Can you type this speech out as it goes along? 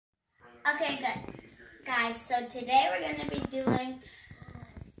Okay, good. Guys, so today we're going to be doing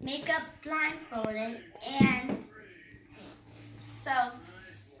makeup blindfolded, and so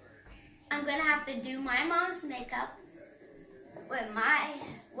I'm going to have to do my mom's makeup with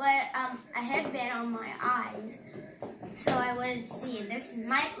a headband on my eyes so I wouldn't see. This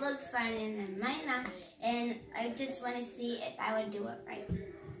might look fun and it might not, and I just want to see if I would do it right.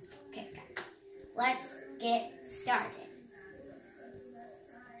 Okay, guys, let's get started.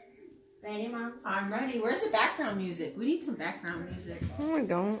 Ready, Mom? I'm ready. Where's the background music? We need some background music. No, I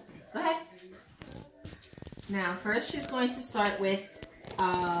don't. Go ahead. Now, first she's going to start with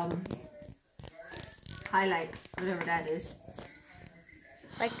highlight, whatever that is.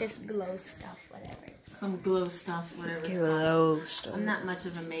 Like this glow stuff, whatever it's. Some glow stuff, whatever it's Glow called. stuff. I'm not much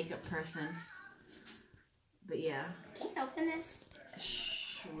of a makeup person. But yeah. Can you open this?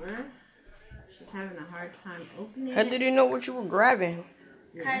 Sure. She's having a hard time opening How it. did you know what you were grabbing?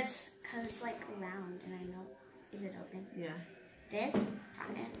 Cause it's like round, and I know. Is it open? Yeah. This?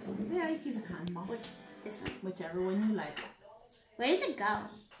 Cotton. Yeah, you can use a cotton ball. This one. Whichever one you like. Where does it go?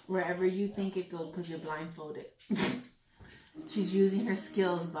 Wherever you think it goes, because you're blindfolded. She's using her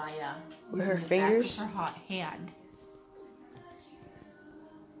skills by With her using the fingers? back of her hot hand.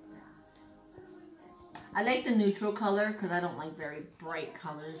 I like the neutral color because I don't like very bright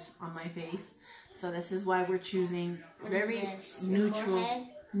colors on my face. So this is why we're choosing What is very this? Your forehead?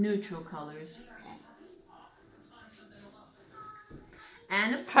 neutral colors. Okay.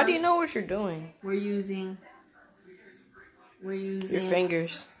 And of How do you course, know what you're doing? we're using Your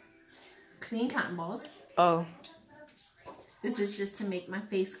fingers. clean cotton balls. Oh, This is just to make my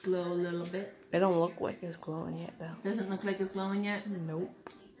face glow a little bit. it don't look like it's glowing yet, though. Doesn't look like it's glowing yet. Nope.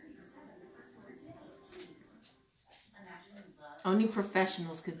 Only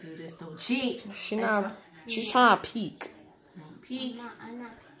professionals could do this. Don't cheat. She's trying to peek. Peek. I'm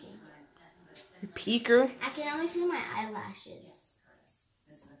not picking. Peeker. I can only see my eyelashes.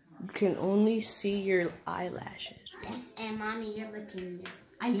 You can only see your eyelashes. Yes, and Mommy, you're looking new.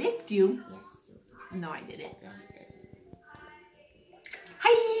 I licked you. Yes. No, I didn't. You did.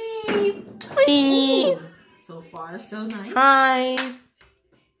 Hi. Hi. So far, so nice. Hi.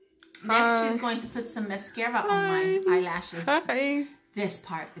 Next, she's going to put some mascara on my eyelashes. Hi. This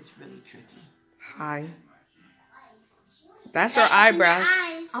part is really tricky. Hi. That's her eyebrows.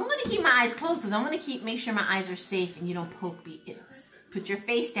 Eyes. I'm going to keep my eyes closed because I'm going to make sure my eyes are safe and you don't poke me. Put your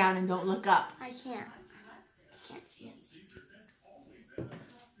face down and don't look up. I can't see it.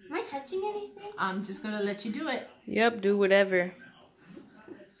 Am I touching anything? I'm just going to let you do it. Yep, do whatever.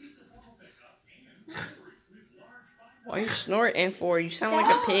 Why are you snorting for? You sound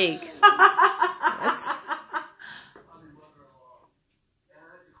like a pig. That's...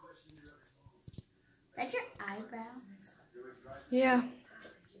 That's your eyebrow. Yeah.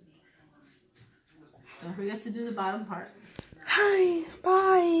 Don't forget to do the bottom part. Hi.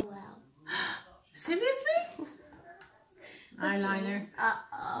 Bye. Wow. Seriously? Eyeliner.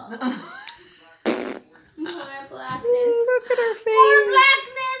 Uh-oh. More blackness. Look at her face. More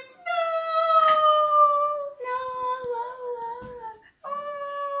blackness. No.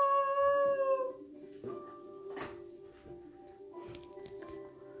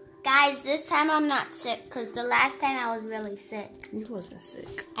 Guys, this time I'm not sick because the last time I was really sick. You wasn't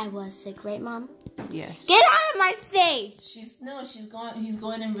sick. I was sick, right, Mom? Yes. Get out of my face! He's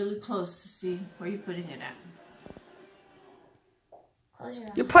going in really close to see where you're putting it at. Close your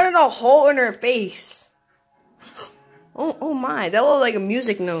eyes. You put a hole in her face. Oh my, that looked like a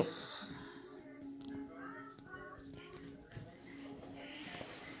music note.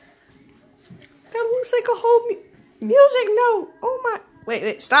 That looks like a whole music note. Oh my.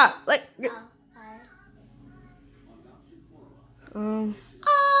 Wait, stop. Like.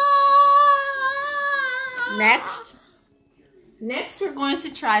 Next, we're going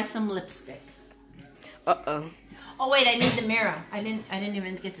to try some lipstick. Uh-oh. Oh wait, I need the mirror. I didn't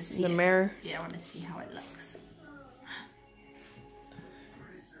even get to see The it. mirror. Yeah, I want to see how it looks.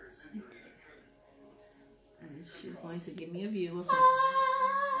 And she's going to give me a view of it.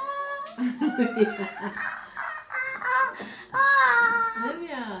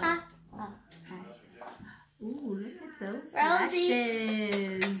 Olivia. Ooh, look at those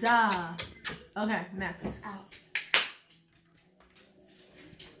lashes. Okay, next.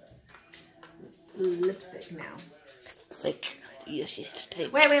 Lipstick now. Like, yes.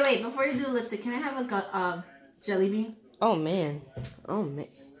 Wait. Before you do lipstick, can I have a jelly bean? Oh man. Is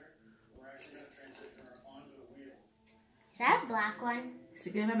that a black one?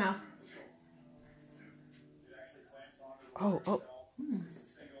 Stick it in my mouth. Oh.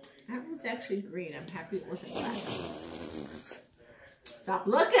 That was actually green. I'm happy it wasn't black. Stop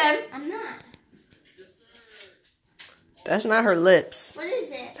looking. I'm not. That's not her lips. What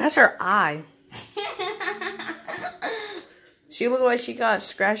is it? That's her eye. She looked like she got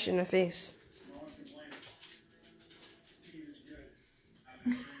scratched in the face.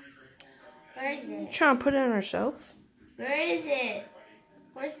 Where is it? Trying to put it on herself? Where is it?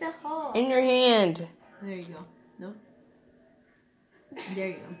 Where's the hole? In your hand. There you go. Nope. There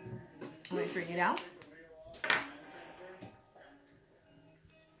you go. Wait, bring it out.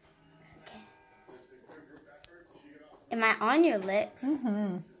 Am I on your lips?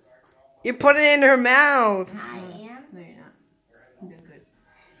 Mm-hmm. You put it in her mouth. I am. No, you're not. You're doing good.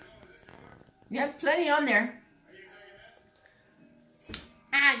 You have plenty on there.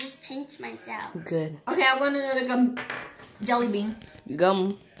 I just pinched myself. Good. Okay, I want another gum jelly bean.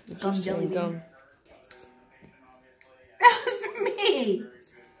 Gum. Gum jelly bean. Gum. That was for me.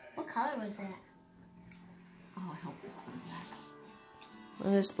 What color was that? Oh, I hope this isn't black.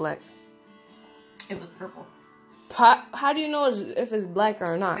 And it's black. It was purple. How do you know if it's black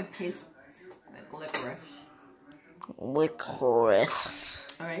or not? It tastes like licorice.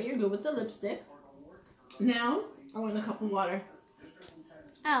 Licorice. All right, you're good with the lipstick. Now, I want a cup of water.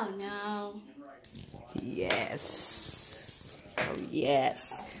 Oh no. Yes. Oh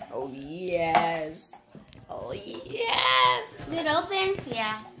yes. Oh yes. Oh yes. Is it open?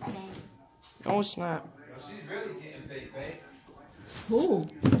 Yeah. Okay. No, it's not. She's really getting big, babe. Who?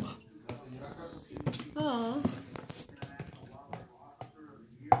 Oh.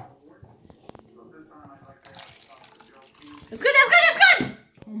 It's good, it's good, it's good!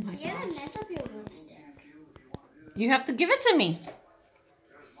 Oh my You're gonna gosh. mess up your lipstick. You have to give it to me.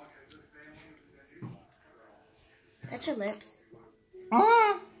 Touch your lips.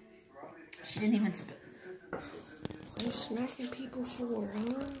 She didn't even spit. What are you smacking people for,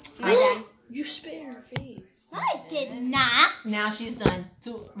 huh? My dad. You spit in her face. I did not. Now she's done.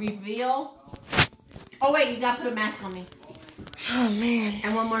 To reveal. Oh wait, you gotta put a mask on me. Oh man.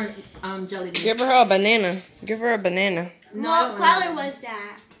 And one more jelly bean. Give her a banana. Give her a banana. What color was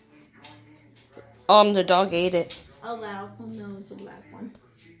that? The dog ate it. Oh wow. Oh no, it's a black one.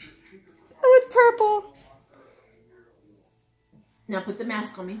 It was purple. Now put the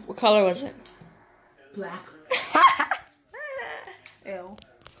mask on me. What color was it? Black. Ew.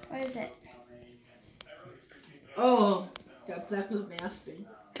 Where is it? Oh, that black was nasty.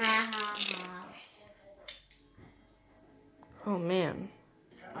 Ha ha ha. Oh man.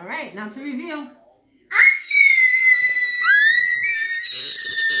 All right, now to reveal.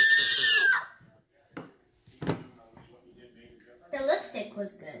 The lipstick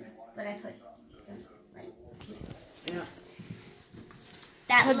was good, but I put some right here. Yeah.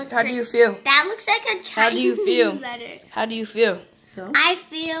 That looks How do you feel? That looks like a Chinese How do you feel? letter. How do you feel? So. I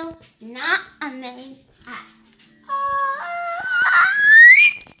feel not amazed at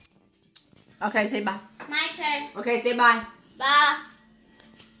Okay, say bye. my turn. Okay, say bye. Bye.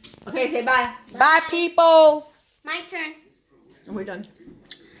 Okay, say bye. Bye, people. My turn. And we're done.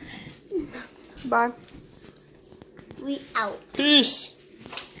 Bye. We out. Peace.